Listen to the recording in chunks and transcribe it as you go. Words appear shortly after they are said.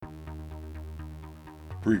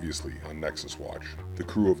Previously on Nexus Watch, the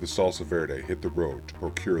crew of the Salsa Verde hit the road to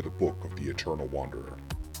procure the Book of the Eternal Wanderer.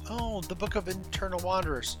 Oh, the Book of Eternal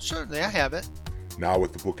Wanderers. Certainly, I have it. Now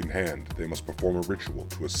with the book in hand, they must perform a ritual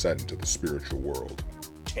to ascend to the spiritual world.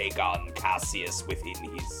 Take on Cassius within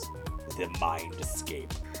the mind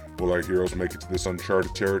escape. Will our heroes make it to this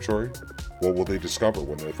uncharted territory? What will they discover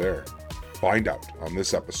when they're there? Find out on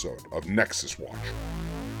this episode of Nexus Watch.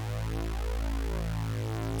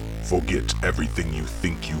 Forget everything you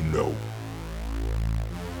think you know.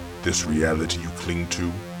 This reality you cling to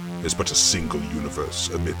is but a single universe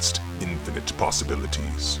amidst infinite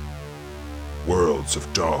possibilities. Worlds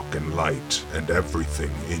of dark and light and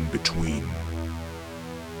everything in between.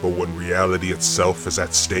 But when reality itself is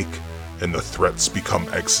at stake and the threats become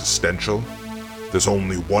existential, there's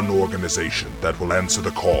only one organization that will answer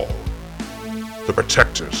the call. The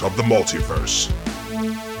Protectors of the Multiverse.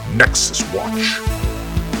 Nexus Watch.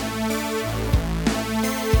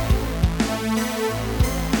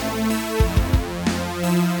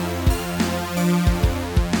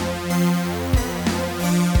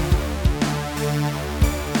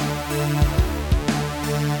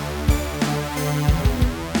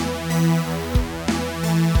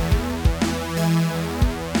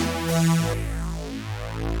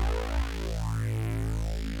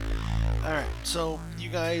 So you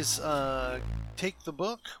guys take the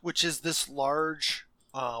book, which is this large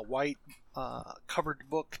white covered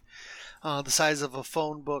book, the size of a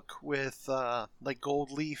phone book with like gold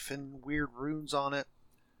leaf and weird runes on it.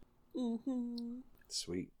 Mm-hmm.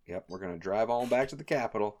 Sweet. Yep, we're going to drive on back to the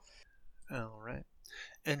capital. All right.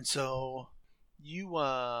 And so you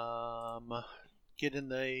get in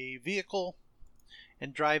the vehicle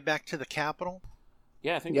and drive back to the capital.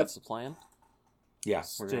 Yeah, I think that's the plan. Yeah,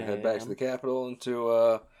 we're going to head back to the capital and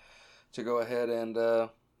to go ahead and,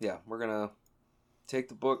 we're going to take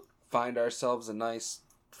the book, find ourselves a nice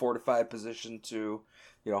fortified position to,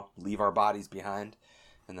 leave our bodies behind.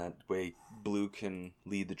 And that way Blue can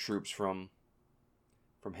lead the troops from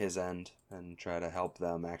his end and try to help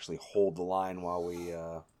them actually hold the line while we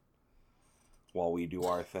do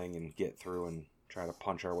our thing and get through and try to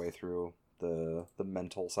punch our way through the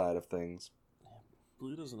mental side of things.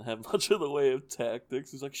 Blue doesn't have much of the way of tactics.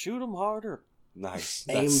 He's like, shoot him harder. Nice.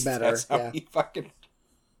 Aim better. That's how he fucking...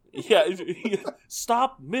 Yeah,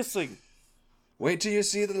 stop missing. Wait till you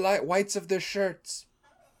see the whites of their shirts.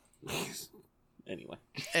 Anyway.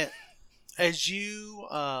 As you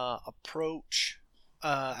approach,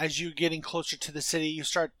 as you're getting closer to the city, you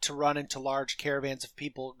start to run into large caravans of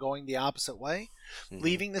people going the opposite way,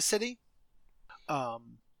 leaving the city.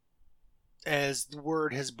 As the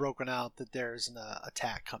word has broken out that there's an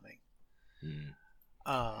attack coming.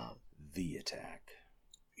 The attack.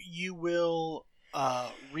 You will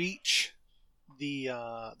reach the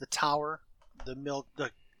tower,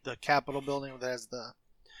 the Capitol building that has the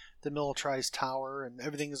militarized tower, and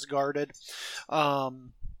everything is guarded.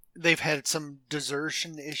 They've had some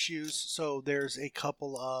desertion issues, so there's a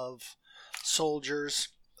couple of soldiers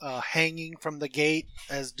hanging from the gate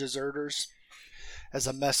as deserters, as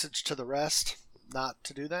a message to the rest not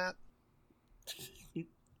to do that.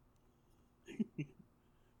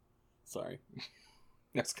 Sorry.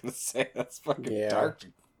 I was going to say, that's fucking dark to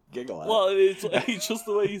giggle at. Well, it's just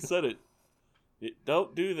the way you said it.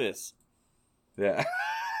 Don't do this. Yeah.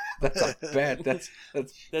 That's bad. That's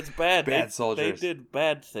bad. Bad soldiers. They did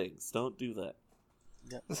bad things. Don't do that.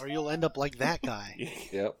 Yeah, or you'll end up like that guy.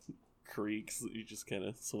 Yep. Creaks. He just kind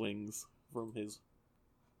of swings from his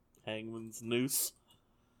hangman's noose.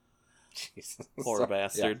 Jesus. Poor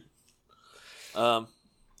bastard.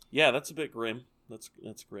 Yeah, that's a bit grim. That's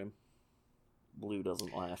grim. Blue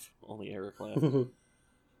doesn't laugh. Only Eric laughs.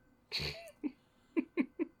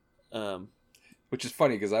 Which is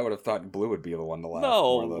funny because I would have thought Blue would be the one to laugh.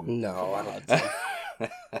 No, I don't think so.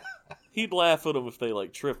 He'd laugh at them if they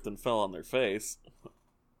tripped and fell on their face.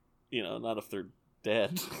 Not if they're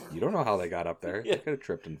dead. You don't know how they got up there. Yeah. They could have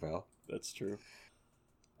tripped and fell. That's true.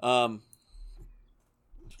 You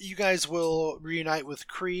guys will reunite with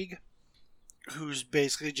Krieg, who's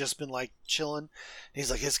basically just been chilling. He's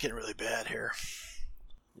like, it's getting really bad here.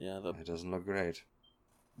 Yeah, it doesn't look great.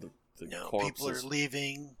 The people are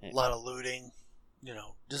leaving, a lot of looting,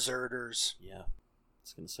 deserters. Yeah, I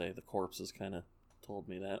was gonna say the corpses kind of told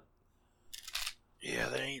me that. Yeah,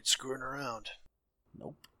 they ain't screwing around.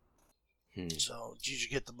 Nope. So, did you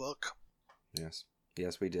get the book? Yes,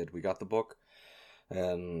 we did. We got the book,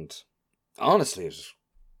 and honestly, I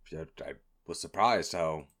was surprised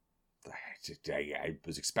how I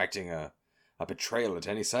was expecting a betrayal at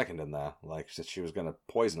any second in there, that she was going to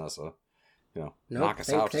poison us or knock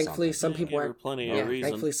us out. Thankfully, some Give people her are. plenty Yeah, of reason.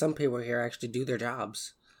 thankfully, some people here actually do their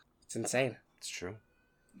jobs. It's insane. It's true.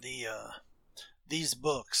 These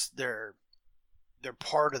books, they're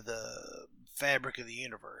part of the fabric of the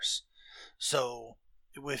universe. So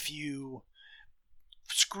if you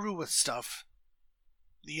screw with stuff,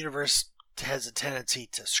 the universe has a tendency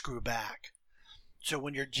to screw back. So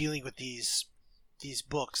when you're dealing with these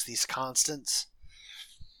books, these constants,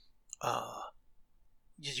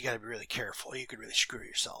 you got to be really careful. You could really screw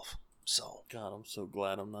yourself. So God, I'm so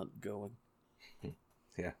glad I'm not going.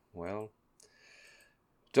 Yeah, well,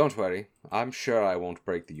 don't worry. I'm sure I won't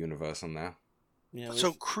break the universe on that. Yeah,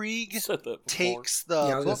 so Krieg said that before. takes the Yeah,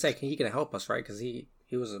 I was gonna book. say he can help us, right? Because he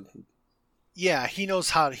was a Yeah, he knows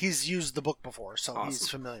how. He's used the book before, so Awesome. he's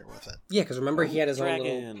familiar with it. yeah. Because remember he had his own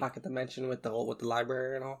little Dragon. pocket dimension with the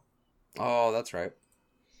library and all. Oh, that's right.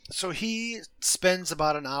 So he spends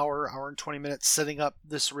about an hour and 20 minutes setting up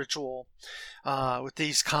this ritual with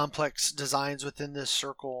these complex designs within this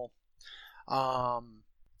circle.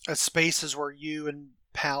 Spaces where you and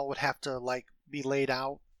Pal would have to be laid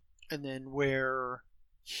out, and then where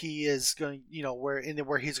he is going,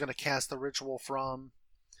 where he's going to cast the ritual from.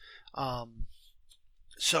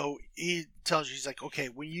 So he tells you, he's like, okay,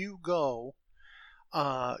 when you go,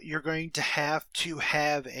 you're going to have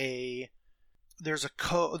there's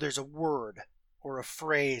a word or a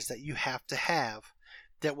phrase that you have to have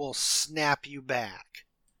that will snap you back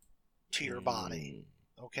to your body.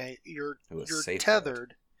 Okay, you're safe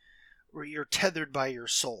tethered, or you're tethered by your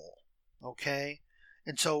soul. Okay,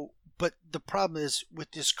 and so, but the problem is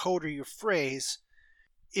with this code or your phrase,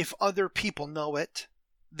 if other people know it,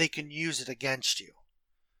 they can use it against you.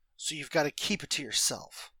 So you've got to keep it to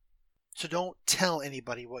yourself. So don't tell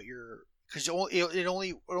anybody what you're, because it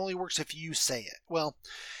only works if you say it. Well,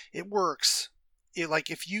 it works.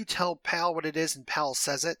 If you tell Pal what it is and Pal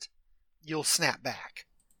says it, you'll snap back.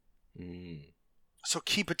 So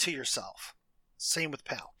keep it to yourself. Same with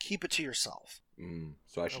Pal. Keep it to yourself.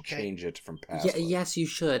 So I should change it from Pal. Yeah, yes, you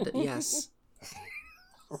should. Yes.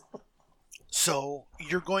 So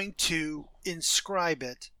you're going to inscribe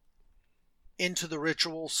it into the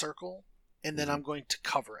ritual circle, and then I'm going to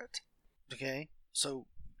cover it. Okay? So,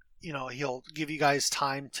 he'll give you guys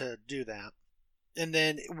time to do that. And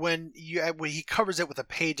then when he covers it with a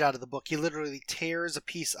page out of the book, he literally tears a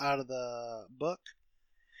piece out of the book,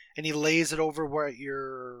 and he lays it over where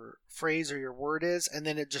your phrase or your word is, and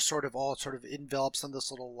then it just sort of envelops in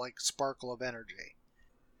this little sparkle of energy.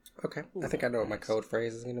 Okay, I think I know what my code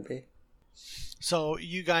phrase is going to be. So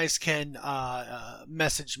you guys can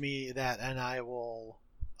message me that, and I will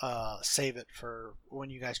save it for when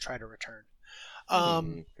you guys try to return.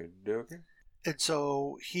 And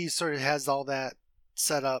so he sort of has all that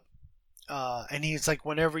set up, and he's like,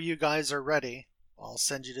 whenever you guys are ready, I'll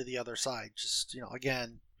send you to the other side. Just,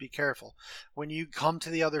 again, be careful. When you come to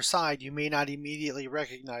the other side, you may not immediately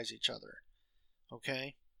recognize each other.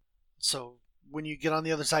 Okay? So when you get on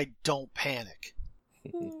the other side, don't panic.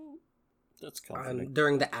 That's comforting.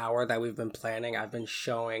 During the hour that we've been planning, I've been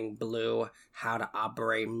showing Blue how to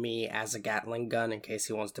operate me as a Gatling gun in case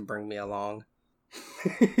he wants to bring me along.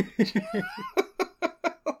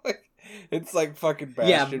 It's like fucking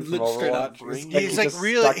Bastion from Overwatch.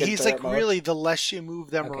 He's like really the less you move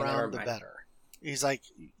them around, the better. He's like,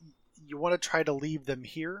 you want to try to leave them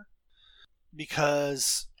here,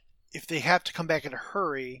 because if they have to come back in a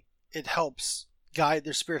hurry, it helps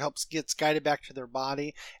their spirit gets guided back to their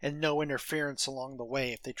body, and no interference along the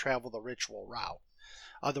way if they travel the ritual route.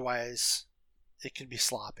 Otherwise, it can be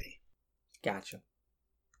sloppy. Gotcha.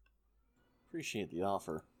 Appreciate the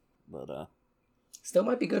offer, but still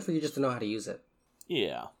might be good for you just to know how to use it.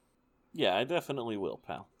 Yeah, I definitely will,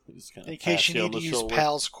 pal. Just kind of in case you need to use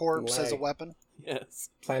Pal's corpse as a weapon. Yes.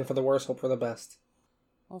 Plan for the worst, hope for the best.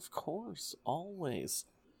 Of course, always.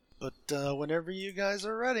 But whenever you guys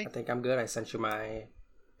are ready. I think I'm good. I sent you my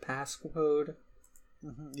passcode.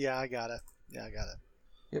 Mm-hmm. Yeah, I got it.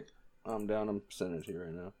 Yep. I'm down. I'm sending it to you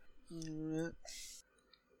right now.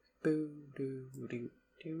 Boo doo doo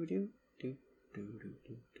doo doo doo doo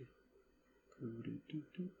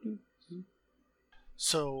doo doo.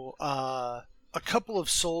 So, a couple of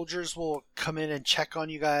soldiers will come in and check on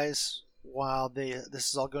you guys while this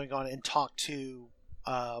is all going on, and talk to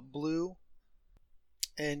Blue,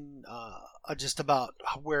 and just about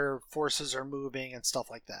where forces are moving and stuff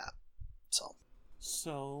like that. So,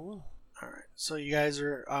 all right. So you guys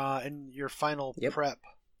are in your final prep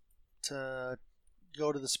to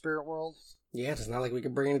go to the spirit world. Yeah, it's not like we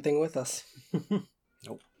could bring anything with us.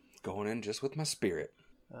 Nope. Going in just with my spirit.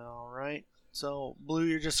 All right. So, Blue,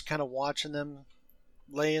 you're just kind of watching them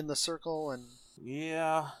lay in the circle, and...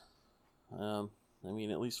 Yeah. I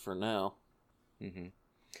mean, at least for now. Mm-hmm.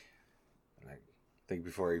 I think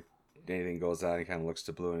before anything goes on, he kind of looks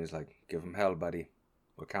to Blue and he's like, "Give him hell, buddy.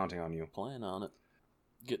 We're counting on you." Plan on it.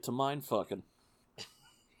 Get to mind fucking.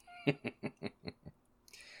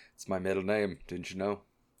 It's my middle name, didn't you know?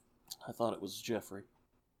 I thought it was Jeffrey.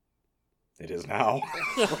 It is now.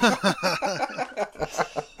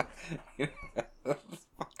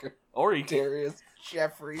 Or he Darius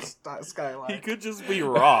Jeffrey Skylark. He could just be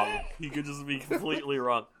wrong. He could just be completely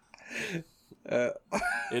wrong. It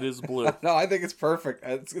is Blue. No, I think it's perfect.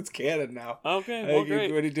 It's canon now. Okay, I well, think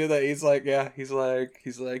great. when he did that, he's like,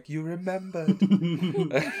 you remembered.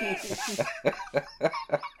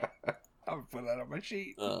 I'm putting that on my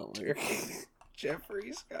sheet. Oh,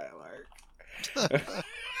 Jeffrey Skylark.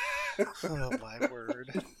 Oh my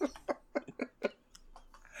word.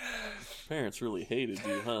 parents really hated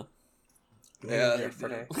you, huh? Yeah.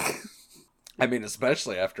 Yesterday. I mean,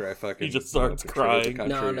 especially after I fucking... He just starts controlled the crying.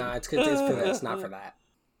 country. No, it's for this, not for that.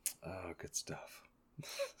 Oh, good stuff.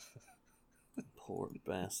 Poor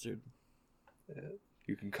bastard.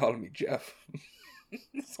 You can call me Jeff.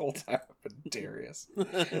 This whole time I've been Darius.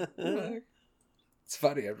 It's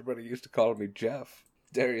funny, everybody used to call me Jeff.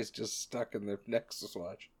 Darius just stuck in the Nexus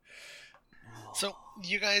Watch. So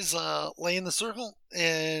you guys lay in the circle,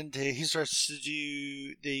 and he starts to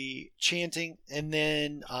do the chanting, and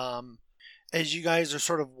then as you guys are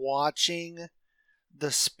sort of watching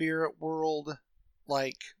the spirit world,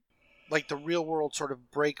 like the real world, sort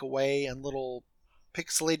of break away in little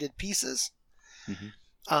pixelated pieces.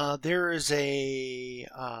 Mm-hmm. There is there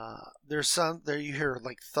you hear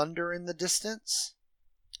like thunder in the distance,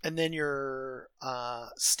 and then you're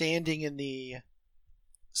standing in the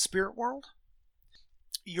spirit world.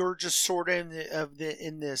 You're just sort of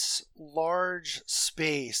in this large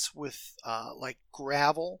space with like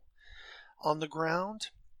gravel on the ground,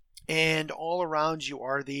 and all around you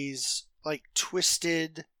are these like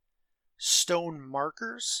twisted stone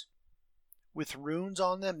markers with runes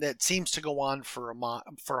on them that seems to go on for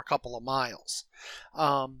a couple of miles.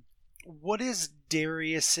 What does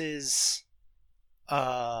Darius's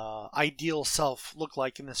ideal self look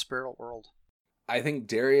like in the spirit world? I think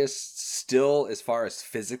Darius still, as far as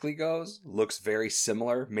physically goes, looks very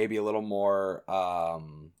similar. Maybe a little more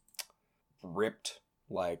ripped,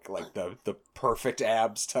 like the perfect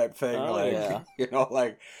abs type thing. Oh, like yeah. you know,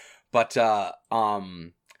 like but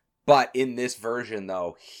in this version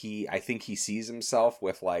though, I think he sees himself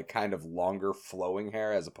with like kind of longer flowing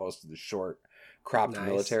hair as opposed to the short cropped Nice.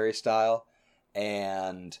 military style.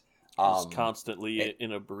 And Just constantly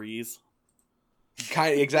in a breeze.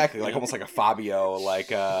 kind of exactly like almost like a Fabio like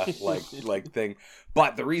thing,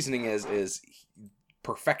 but the reasoning is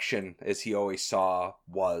perfection as he always saw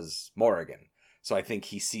was Morrigan, so I think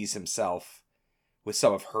he sees himself with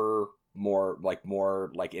some of her more like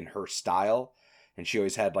in her style, and she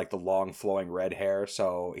always had like the long flowing red hair,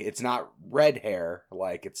 so it's not red hair,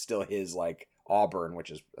 like it's still his like auburn,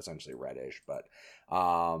 which is essentially reddish, but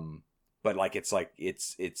like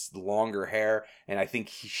it's longer hair, and I think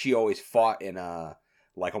she always fought in a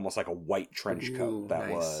like almost like a white trench coat. Ooh, that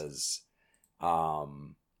nice. was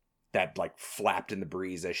that like flapped in the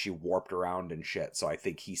breeze as she warped around and shit. So I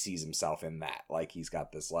think he sees himself in that. Like he's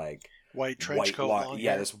got this like White trench coat, long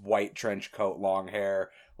yeah, hair. this white trench coat, long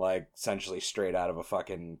hair, like essentially straight out of a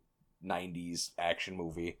fucking 90s action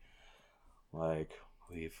movie. Like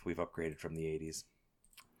we've upgraded from the 80s.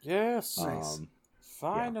 Yes. Nice.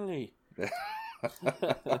 Finally. It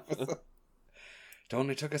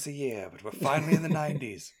only took us a year, but we're finally in the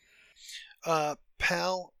 90s.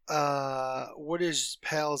 Pal, what is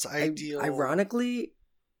Pal's ideal Ironically,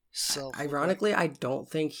 self? I don't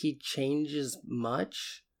think he changes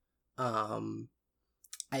much.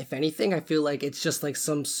 If anything, I feel like it's just like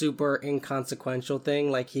some super inconsequential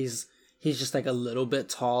thing. Like he's just like a little bit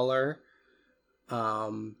taller.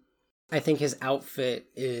 I think his outfit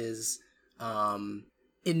is,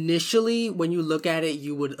 initially when you look at it,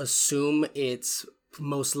 you would assume it's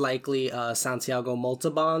most likely Santiago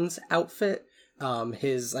Montalban's outfit.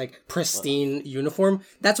 His like pristine uniform.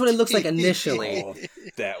 That's what it looks like initially. Oh,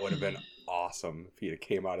 that would have been awesome if he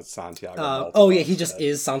came out as Santiago. Oh yeah, he just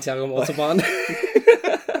is Santiago Montalban.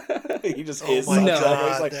 He just Oh is my Santiago.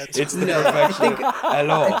 God, It's like, that's it's the No, perfection.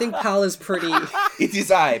 Hello. I think Pal is pretty. It is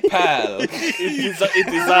I, Pal. It is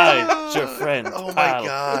I, your friend. Oh my Pal.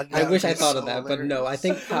 god! I that wish would I be thought so of that, but no, I hilarious.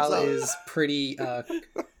 think Pal is pretty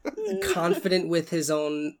confident with his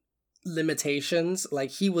own limitations. Like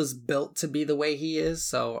he was built to be the way he is,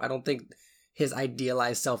 so I don't think his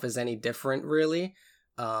idealized self is any different really.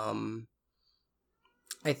 I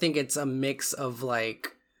think it's a mix of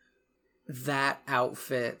like that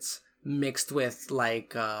outfit mixed with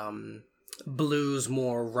like Blue's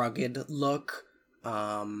more rugged look.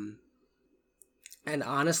 And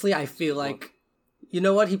honestly, I feel like, you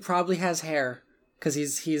know what? He probably has hair because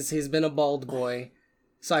he's been a bald boy.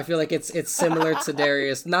 So I feel like it's similar to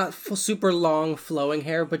Darius. Not super long flowing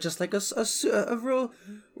hair, but just like a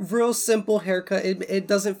real simple haircut. It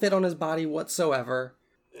doesn't fit on his body whatsoever.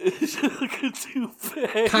 It's like a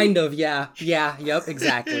toupee. Kind of, yeah. Yep,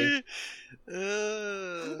 exactly. He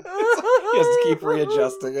has to keep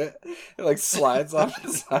readjusting it. It like slides off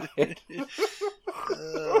the side.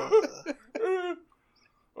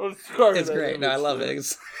 I'm sorry. It's great. No, I love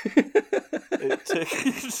it. It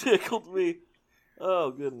tickled me.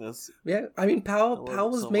 Oh goodness. Yeah, I mean, Powell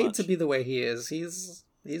was so made much. to be the way he is. He's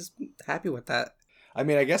happy with that. I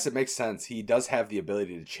mean, I guess it makes sense. He does have the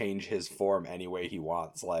ability to change his form any way he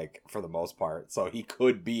wants, like, for the most part. So he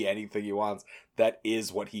could be anything he wants. That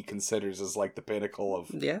is what he considers as, like, the pinnacle of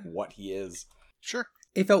what he is. Sure.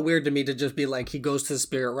 It felt weird to me to just be like, he goes to the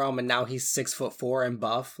spirit realm and now he's 6'4" and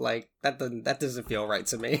buff. Like, that doesn't feel right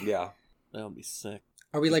to me. Yeah. That would be sick.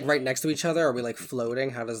 Are we like right next to each other? Are we like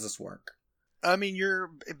floating? How does this work? I mean,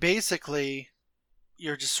 you're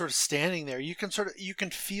just sort of standing there. You can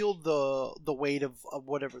feel the weight of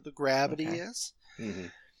whatever the gravity is. Mm-hmm.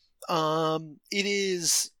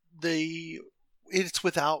 It's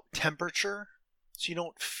without temperature, so you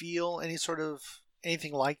don't feel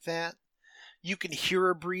anything like that. You can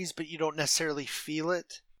hear a breeze, but you don't necessarily feel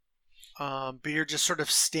it. But you're just sort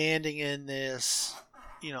of standing in this,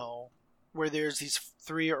 where there's these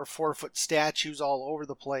 3 or 4 foot statues all over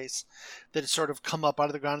the place that sort of come up out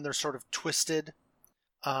of the ground and they're sort of twisted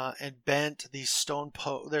and bent. These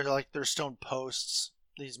they're stone posts,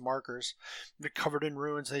 these markers. They're covered in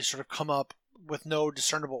ruins. They sort of come up with no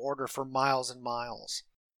discernible order for miles and miles.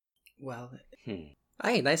 Well,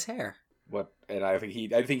 hey, nice hair. What? And I think he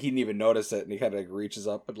didn't even notice it, and he kind of like reaches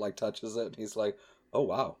up and like touches it, and he's like, "Oh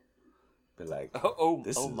wow." But like,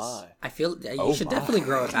 my! I feel you should definitely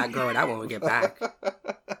grow it out when we get back.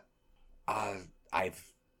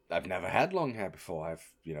 I've never had long hair before. I've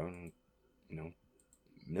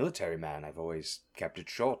military man. I've always kept it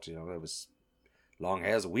short. It was long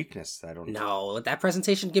hair is a weakness. I don't know. That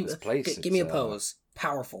presentation, give me a pose.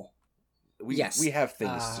 Powerful. We have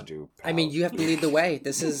things to do. Pal. I mean, you have to lead the way.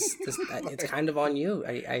 It's kind of on you.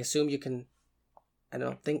 I assume you can. I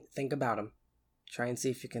don't know. Think about him. Try and see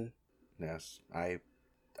if you can. Yes,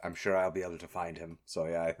 I'm sure I'll be able to find him. So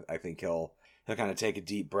yeah, I think he'll kind of take a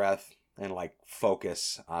deep breath and like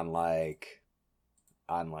focus on like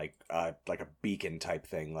a beacon type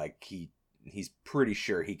thing. Like he's pretty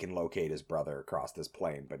sure he can locate his brother across this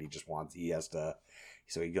plane, but he has to.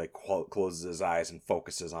 So he like closes his eyes and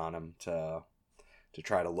focuses on him to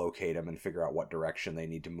try to locate him and figure out what direction they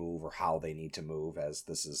need to move or how they need to move, as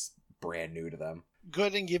this is brand new to them. Go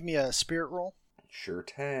ahead and give me a spirit roll. Sure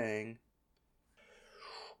tang.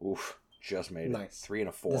 Oof, just made it. Nice. 3 and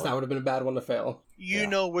a 4. That would have been a bad one to fail. You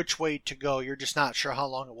know which way to go. You're just not sure how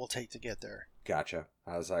long it will take to get there. Gotcha.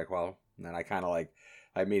 I was like, well, and then I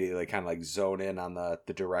immediately kind of like zone in on the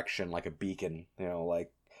direction like a beacon,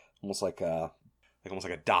 like almost like a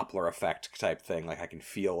Doppler effect type thing. Like I can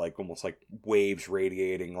feel like almost like waves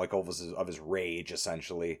radiating like of his rage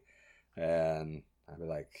essentially, and I'd be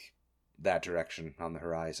like that direction on the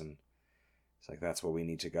horizon. It's like that's where we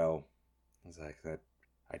need to go. It's like that.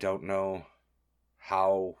 I don't know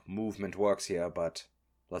how movement works here, but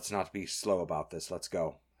let's not be slow about this. Let's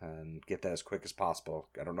go and get there as quick as possible.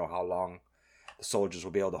 I don't know how long the soldiers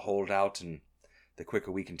will be able to hold out, and the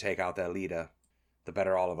quicker we can take out their leader, the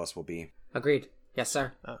better all of us will be. Agreed. Yes,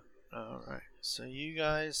 sir. All right. So you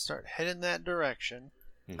guys start heading that direction.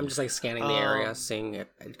 I'm just like scanning the area, seeing it,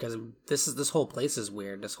 because this whole place is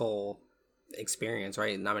weird. This whole experience,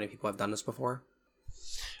 right? Not many people have done this before.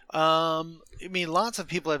 I mean, lots of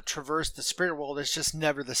people have traversed the spirit world. It's just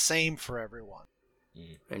never the same for everyone.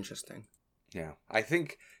 Interesting. Yeah, I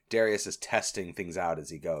think Darius is testing things out as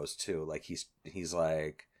he goes too. Like he's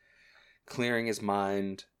like clearing his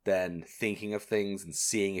mind, then thinking of things and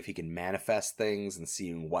seeing if he can manifest things and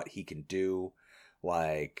seeing what he can do,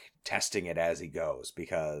 like testing it as he goes,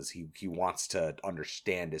 because he wants to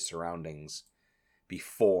understand his surroundings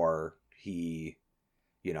before he,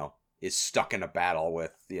 is stuck in a battle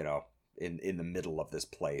with, in the middle of this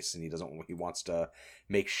place, and he wants to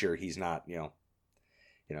make sure he's not,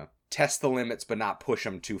 test the limits but not push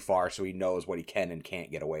him too far, so he knows what he can and can't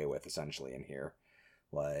get away with essentially in here,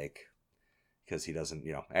 like, because he doesn't,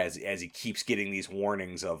 as he keeps getting these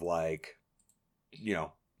warnings of like,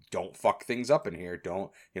 don't fuck things up in here,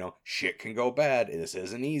 don't, shit can go bad, this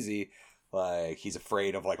isn't easy, like he's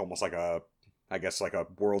afraid of like almost like a I guess like a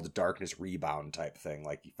World of Darkness rebound type thing.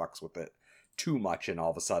 Like he fucks with it too much and all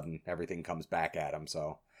of a sudden everything comes back at him.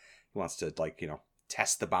 So he wants to like,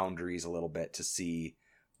 test the boundaries a little bit to see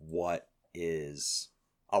what is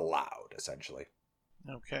allowed, essentially.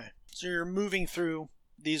 Okay. So you're moving through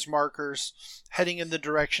these markers, heading in the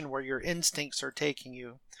direction where your instincts are taking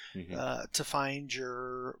you to find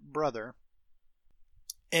your brother.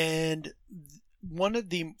 And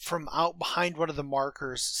from out behind one of the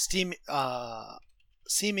markers,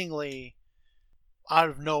 seemingly out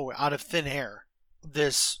of nowhere, out of thin air,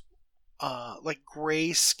 this like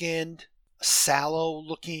gray-skinned,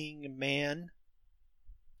 sallow-looking man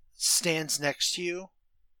stands next to you,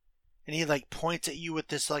 and he like points at you with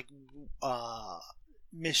this like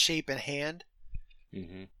misshapen hand.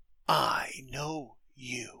 I know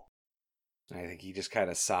you. I think he just kind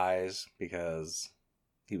of sighs because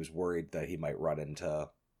he was worried that he might run into,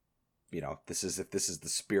 if this is the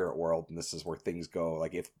spirit world and this is where things go,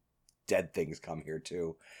 like if dead things come here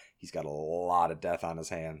too, he's got a lot of death on his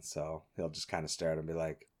hands, so he'll just kind of stare at him and be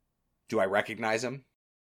like, do I recognize him?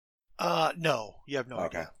 No, you have no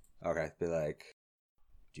idea. Okay, be like,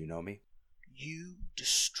 do you know me? You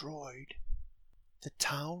destroyed the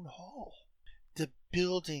town hall. The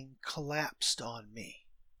building collapsed on me.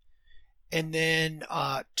 And then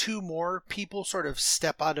two more people sort of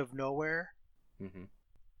step out of nowhere.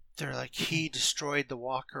 They're like, he destroyed the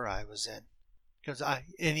walker I was in.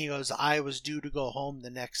 He goes, I was due to go home the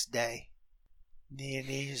next day. And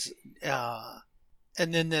he's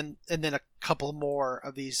and then a couple more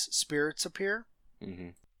of these spirits appear.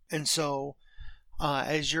 And so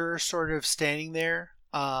as you're sort of standing there,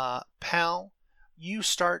 pal, you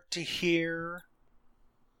start to hear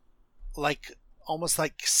like almost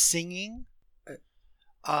like singing,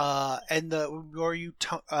 and the more you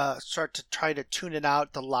start to try to tune it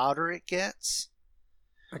out, the louder it gets.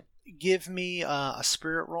 Give me a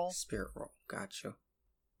spirit roll. Spirit roll, gotcha.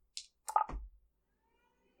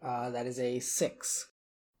 That is a 6.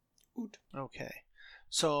 Okay,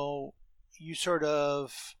 so you sort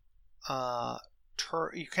of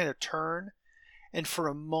turn, and for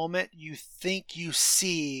a moment you think you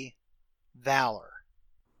see Valor.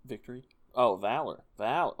 Victory. Oh, Valor.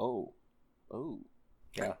 Oh.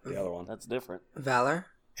 Yeah, the other one. That's different. Valor?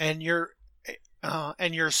 And you're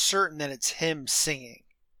certain that it's him singing.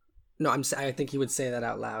 No, I think he would say that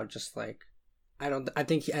out loud, just like... I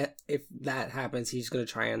think if that happens, he's going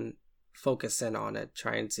to try and focus in on it,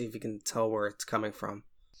 try and see if he can tell where it's coming from.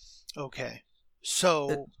 Okay.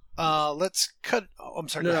 So, let's cut... Oh, I'm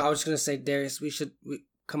sorry. No, I was going to say, Darius, we should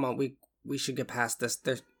get past this.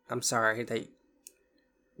 I'm sorry that...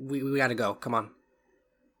 We gotta go. Come on.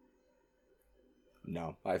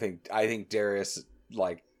 No, I think Darius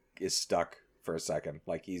like is stuck for a second.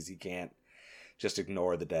 Like he can't just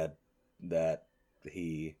ignore the dead. That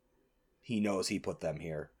he knows he put them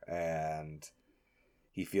here, and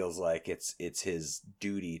he feels like it's his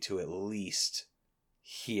duty to at least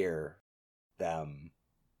hear them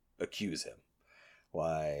accuse him.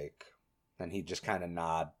 Like, and he just kind of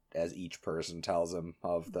nod as each person tells him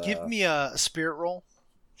of the. Give me a spirit roll.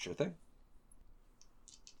 Sure thing.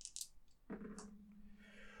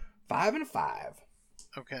 5 and a 5.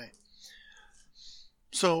 Okay.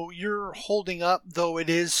 So you're holding up, though it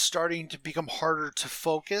is starting to become harder to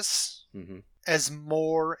focus as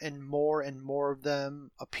more and more and more of them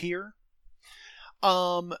appear.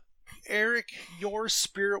 Eric, your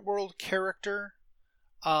spirit world character,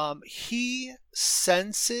 he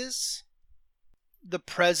senses the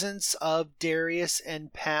presence of Darius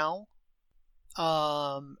and Pal.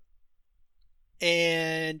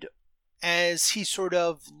 And as he sort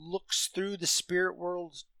of looks through the spirit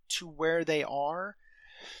world to where they are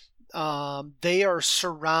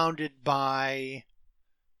surrounded by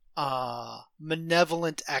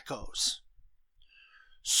malevolent echoes.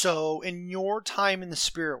 So in your time in the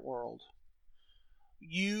spirit world,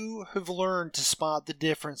 you have learned to spot the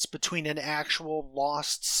difference between an actual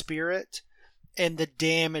lost spirit and the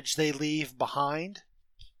damage they leave behind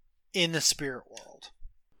in the spirit world.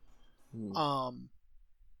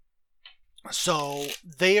 So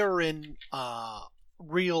they are in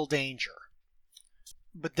real danger,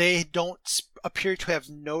 but they don't appear to have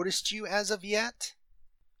noticed you as of yet,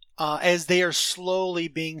 as they are slowly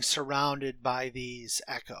being surrounded by these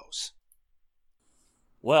echoes.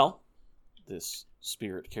 Well, this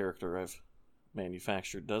spirit character I've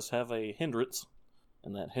manufactured does have a hindrance,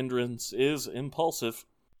 and that hindrance is impulsive.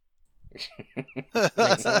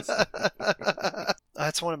 Makes sense.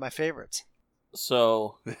 That's one of my favorites.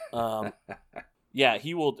 So, yeah,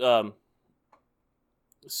 he will,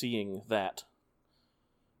 seeing that,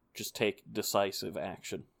 just take decisive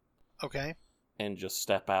action. Okay. and just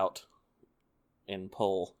step out and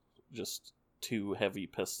pull just 2 heavy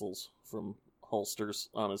pistols from holsters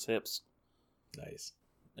on his hips Nice.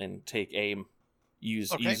 and take aim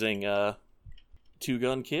Okay. using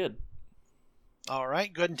Two-Gun Kid. All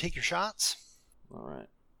right, go ahead and take your shots. All right.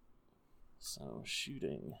 So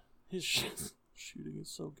shooting. His shooting is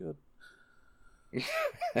so good. It's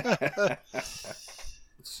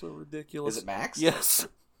so ridiculous. Is it max? Yes.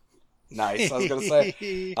 Nice. I was gonna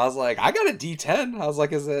say. I was like, I got a D10. I was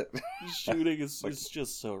like, is it? His shooting is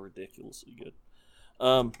just so ridiculously good.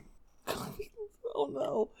 Oh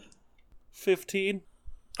no. 15.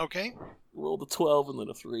 Okay. Rolled a 12 and then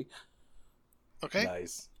a 3. Okay.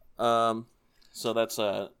 Nice. So that's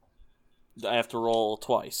I have to roll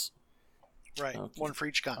twice. Right. Okay. One for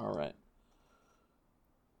each gun. All right.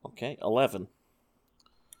 Okay, 11.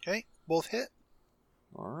 Okay. Both hit.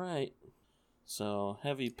 All right. So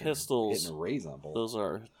heavy Hitting pistols. a raise on bolt. Those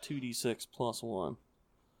are 2d6 plus 1.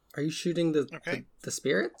 Are you shooting the Okay. the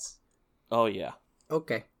spirits? Oh yeah.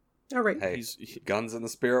 Okay. All right. Hey, He's guns in the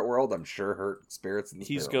spirit world, I'm sure hurt spirits in the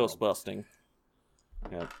he's spirit ghost world. busting.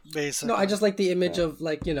 Yeah. Basically. No, I just like the image Yeah. of,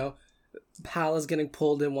 like, you know, Hal is getting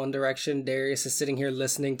pulled in one direction. Darius is sitting here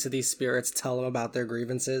listening to these spirits tell him about their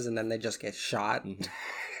grievances, and then they just get shot. Mhm.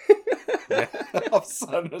 All of a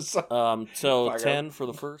sudden, it's so- So Fire. 10 for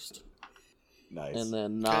the first, nice. and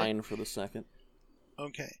then 9 for the second.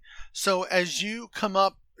 Okay. So as you come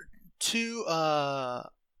up, two of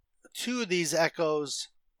these echoes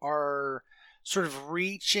are sort of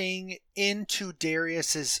reaching into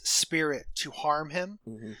Darius's spirit to harm him.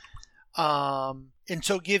 Mhm. And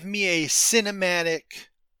so give me a cinematic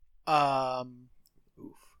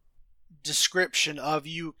description of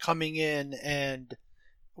you coming in and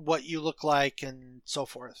what you look like and so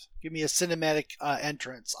forth. Give me a cinematic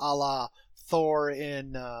entrance, a la Thor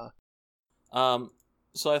in.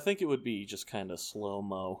 So I think it would be just kind of slow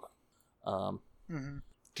mo. Mhm.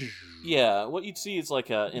 Yeah, what you'd see is like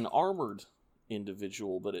an armored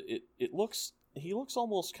individual, but he looks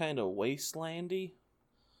almost kind of wastelandy.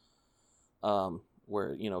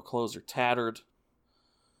 Where, you know, clothes are tattered,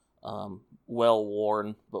 well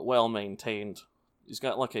worn, but well maintained. He's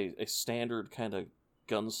got like a standard kind of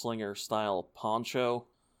gunslinger style poncho,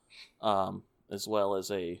 as well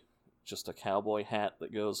as just a cowboy hat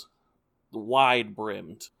that goes wide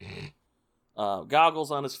brimmed.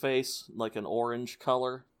 Goggles on his face, like an orange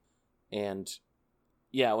color, and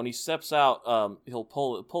yeah, when he steps out, he'll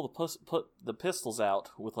put the pistols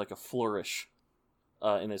out with like a flourish.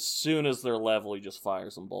 And as soon as they're level, he just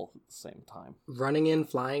fires them both at the same time. Running in,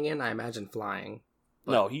 flying in? I imagine flying.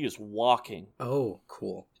 But- No, he is walking Oh,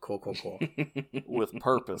 cool. Cool. with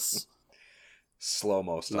purpose.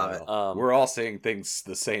 Slow-mo style. Love it. We're all seeing things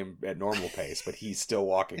the same at normal pace, but he's still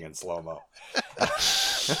walking in slow-mo.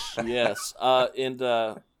 Yes. Hold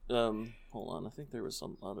on. I think there was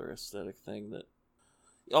some other aesthetic thing that...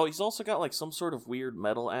 Oh, he's also got like some sort of weird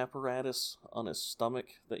metal apparatus on his stomach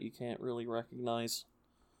that you can't really recognize.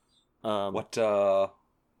 What's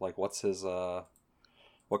his,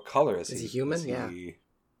 what color is he? Is he human? Is Yeah.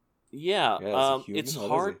 Yeah, Yeah, is he human? it's What is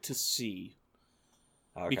hard he? to see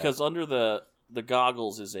Okay. because under the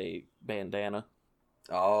goggles is a bandana.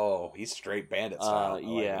 Oh, he's straight bandit style. I like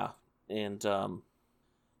Yeah, and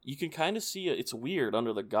you can kind of see it's weird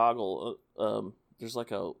under the goggle. There's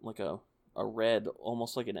like a red,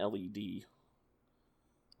 almost like an LED,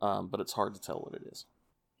 but it's hard to tell what it is.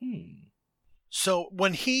 So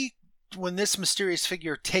when this mysterious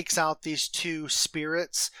figure takes out these two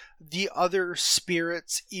spirits, the other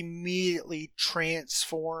spirits immediately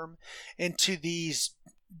transform into these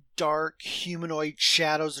dark humanoid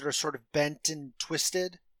shadows that are sort of bent and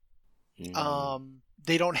twisted.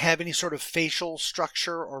 They don't have any sort of facial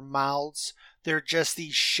structure or mouths. They're just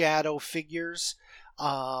these shadow figures,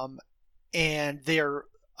 and they are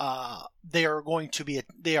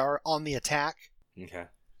on the attack. Okay.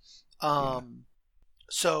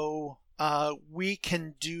 So we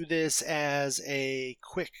can do this as a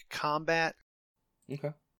quick combat.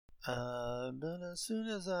 Okay. But as soon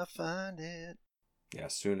as I find it. Yeah,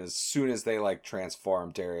 as soon as they like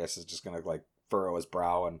transform, Darius is just gonna like furrow his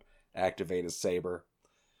brow and activate his saber.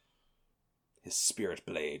 His spirit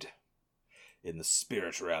blade. In the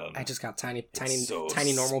spirit realm. I just got tiny so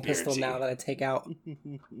normal pistol spirity. now that I take out.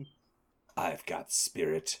 I've got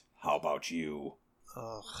spirit. How about you?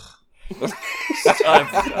 Ugh.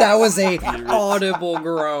 That was a audible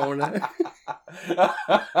groan. I'm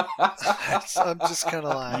just kind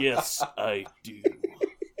of like, Yes, I do.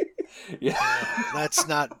 Yeah. that's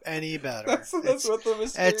not any better. That's what the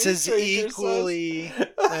mysterious That's as stranger equally says.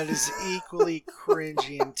 that is equally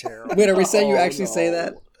cringy and terrible. Wait, are we saying you Oh, actually say no.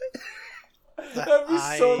 that? That'd be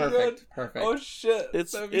so good. Perfect. Oh shit.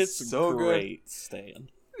 That'd be so great, Stan.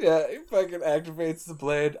 Yeah, he fucking activates the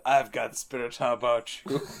blade. I've got spirit. How about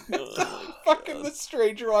you? Fucking the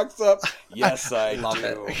stranger walks up. Yes, I love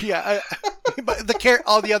do. it. Yeah, but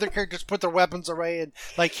all the other characters put their weapons away and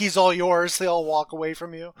like he's all yours. They all walk away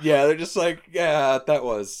from you. Yeah, they're just like, yeah, that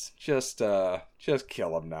was just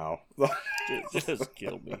kill him now. Just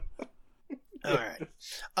kill me. All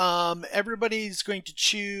right. Everybody's going to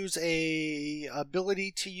choose a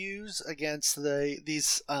ability to use against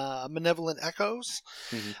these malevolent echoes.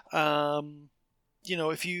 Mhm.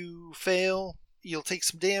 If you fail, you'll take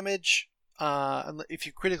some damage. If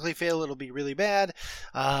you critically fail, it'll be really bad.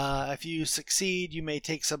 If you succeed, you may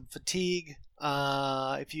take some fatigue.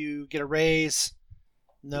 If you get a raise,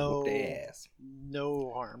 no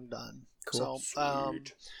harm done. Cool. So,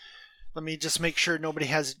 let me just make sure nobody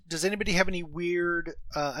has. Does anybody have any weird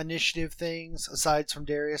initiative things aside from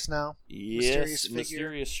Darius now? Yes,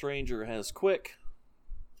 Mysterious Stranger has quick.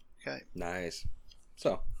 Okay. Nice.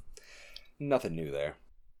 So, nothing new there.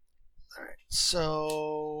 All right.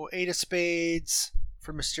 So 8 of spades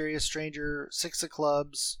for Mysterious Stranger, 6 of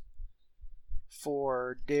clubs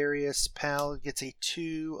for Darius. Pal gets a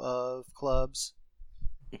 2 of clubs.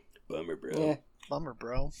 Bummer, bro. Yeah. Bummer,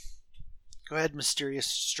 bro. Go ahead, Mysterious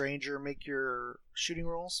Stranger. Make your shooting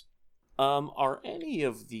rolls. Are any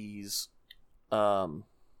of these 3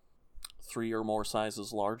 or more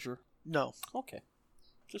sizes larger? No. Okay.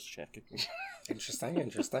 Just checking.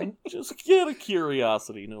 Interesting. Just get a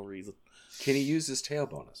curiosity, no reason. Can he use his tail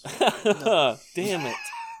bonus? Damn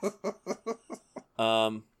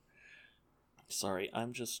it. Sorry,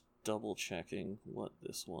 I'm just double checking what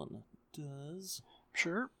this one does.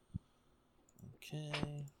 Sure.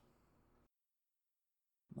 Okay.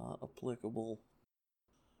 Not applicable.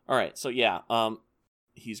 Alright, so yeah,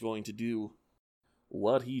 he's going to do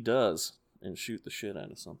what he does and shoot the shit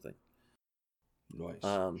out of something.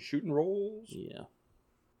 Nice. Shooting rolls? Yeah.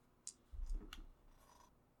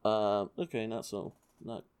 Okay, not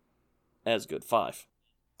as good. 5.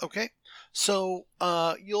 Okay. So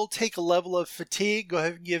you'll take a level of fatigue. Go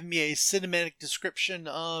ahead and give me a cinematic description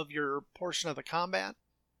of your portion of the combat.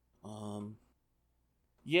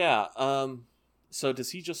 Yeah, so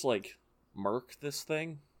does he just, like, murk this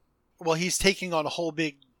thing? Well, he's taking on a whole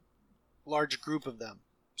big, large group of them.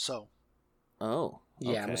 So. Oh.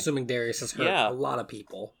 Yeah, okay. I'm assuming Darius has hurt a lot of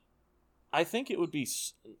people. I think it would be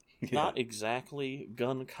not exactly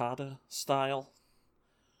gun kata style,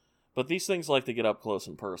 but these things like to get up close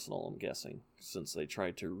and personal, I'm guessing, since they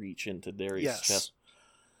tried to reach into Darius' chest.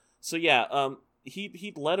 So yeah,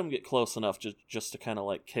 he'd let him get close enough just to kind of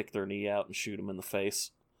like kick their knee out and shoot him in the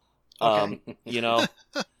face. Okay.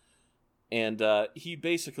 And he'd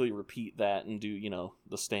basically repeat that and do,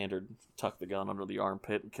 the standard tuck the gun under the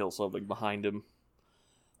armpit and kill something behind him.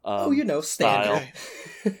 Standard.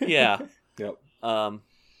 Yeah. Yep.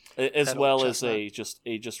 As That well old as a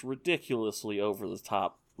just ridiculously over the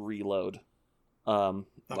top reload.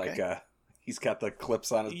 Like he's got the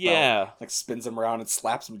clips on his yeah. belt, like spins him around and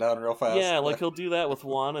slaps him down real fast. Yeah, like he'll do that with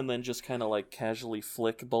one and then just kind of like casually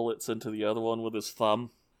flick bullets into the other one with his thumb.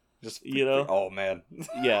 Just Oh man.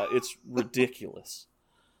 Yeah, it's ridiculous.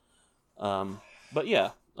 But yeah,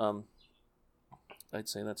 I'd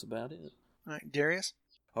say that's about it. All right, Darius?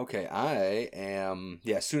 Okay, I am.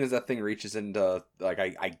 Yeah, as soon as that thing reaches into, like,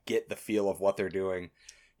 I get the feel of what they're doing.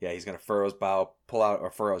 Yeah, he's gonna furrow his brow, pull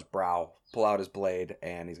out his blade,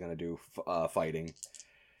 and he's gonna do fighting.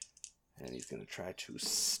 And he's gonna try to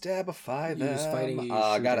stabify them. Use fighting.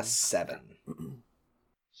 I got a 7.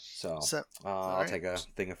 So I'll right. take a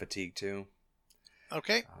thing of fatigue too.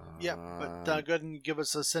 Okay. Yeah, but go ahead and give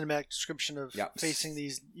us a cinematic description of facing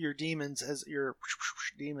your demons as your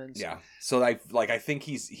demons. Yeah. So I think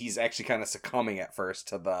he's actually kind of succumbing at first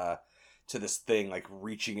to this thing, like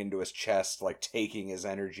reaching into his chest, like taking his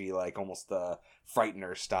energy, like almost the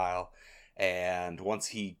Frightener style. And once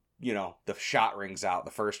he, the shot rings out,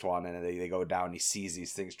 the first one, and they go down, he sees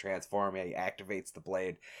these things transform. Yeah, he activates the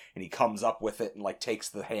blade, and he comes up with it and like takes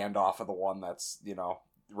the hand off of the one that's,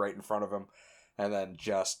 right in front of him. And then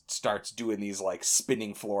just starts doing these like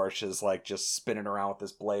spinning flourishes, like just spinning around with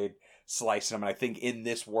this blade, slicing them. And I think in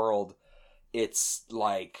this world, it's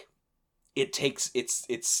like it's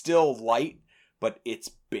still light, but it's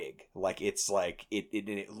big. Like it's like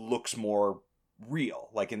it looks more real.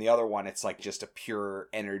 Like in the other one, it's like just a pure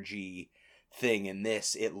energy thing. In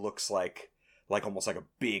this, it looks like almost like a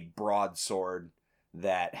big broadsword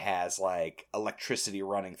that has like electricity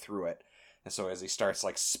running through it. And so as he starts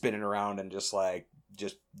like spinning around and just like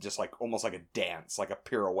almost like a dance, like a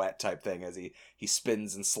pirouette type thing, as he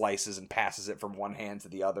spins and slices and passes it from one hand to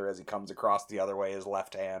the other as he comes across the other way, his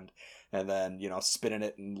left hand, and then, you know, spinning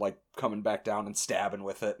it and like coming back down and stabbing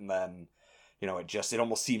with it, and then, you know, it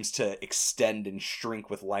almost seems to extend and shrink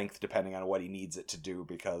with length depending on what he needs it to do,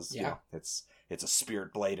 because you know, it's a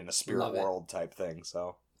spirit blade in a spirit world type thing.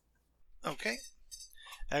 So okay,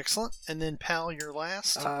 excellent. And then Pal, you're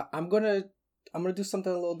last. I'm gonna do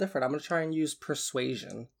something a little different. I'm gonna try and use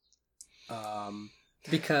persuasion,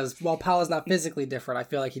 because while Pal is not physically different, I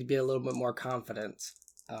feel like he'd be a little bit more confident.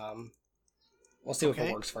 We'll see if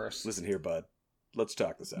it works first. Listen here, bud. Let's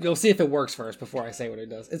talk this out. You'll see if it works first before I say what it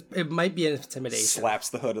does. It might be an intimidation. Slaps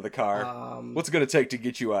the hood of the car. What's it gonna take to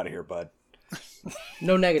get you out of here, bud?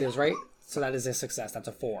 No negatives, right? So that is a success. That's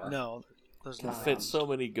a 4. No, there's not. Fit so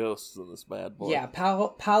many ghosts in this bad boy. Yeah,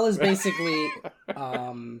 Pal is basically,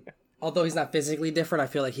 although he's not physically different, I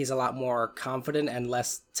feel like he's a lot more confident and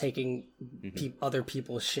less taking other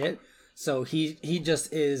people's shit. So he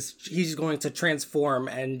just is. He's going to transform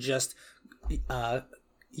and just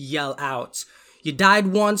yell out, "You died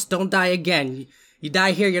once, don't die again. You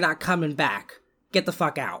die here, you're not coming back. Get the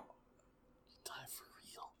fuck out." Die for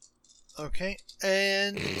real. Okay,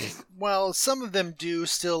 and well, some of them do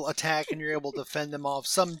still attack and you're able to fend them off.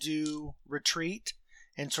 Some do retreat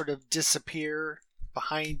and sort of disappear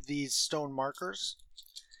behind these stone markers.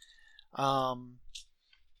 But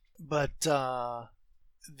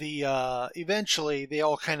eventually they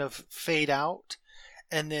all kind of fade out,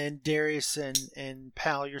 and then Darius and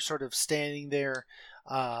Pal, you're sort of standing there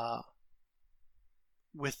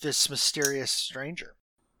with this mysterious stranger.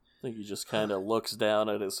 I think he just kind of looks down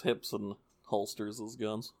at his hips and holsters his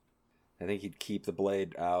guns. I think he'd keep the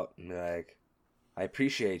blade out and be like, "I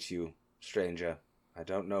appreciate you, stranger. I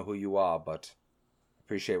don't know who you are, but I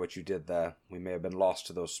appreciate what you did there. We may have been lost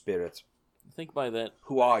to those spirits. I think by that,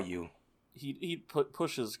 Who are you?" he'd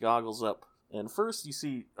push his goggles up, and first you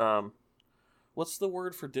see, what's the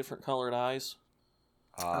word for different colored eyes?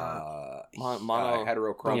 Heterochromia.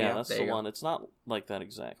 Yeah, that's the go. one. It's not like that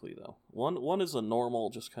exactly though. One is a normal,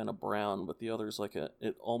 just kind of brown, but the other is like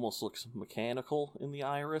it almost looks mechanical in the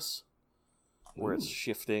iris, where it's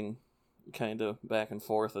shifting kind of back and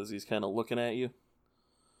forth as he's kind of looking at you.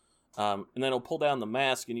 And then he'll pull down the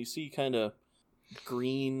mask, and you see kind of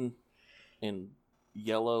green and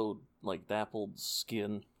yellow, like dappled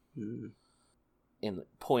skin, and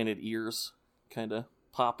pointed ears kind of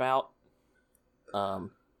pop out.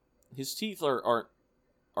 His teeth are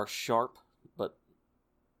sharp, but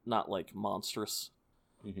not like monstrous.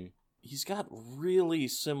 Mm-hmm. He's got really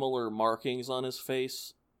similar markings on his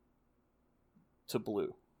face to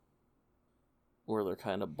Blue, where they're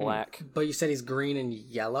kind of black. But you said he's green and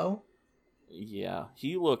yellow? Yeah,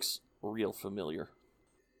 he looks real familiar.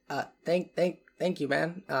 Thank you,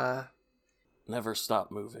 man. Never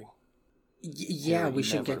stop moving. Yeah, we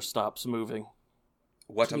should never stops moving.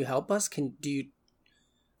 What? Can you help us? Do you?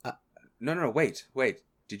 No, wait.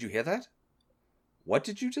 Did you hear that? What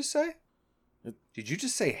did you just say? Did you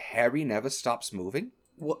just say Harry never stops moving?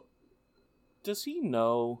 What? Does he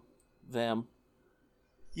know them?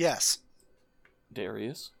 Yes.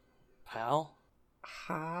 Darius? Pal?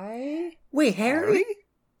 Hi? Wait, Harry?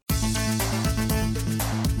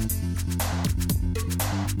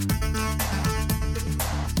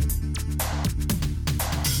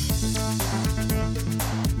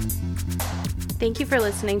 Thank you for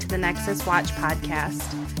listening to the Nexus Watch podcast.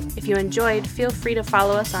 If you enjoyed, feel free to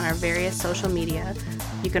follow us on our various social media.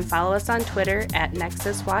 You can follow us on Twitter at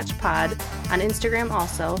Nexus Watch Pod, on Instagram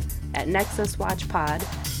also at Nexus Watch Pod,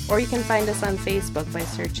 or you can find us on Facebook by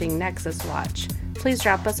searching Nexus Watch. Please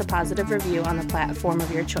drop us a positive review on the platform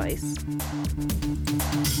of your choice.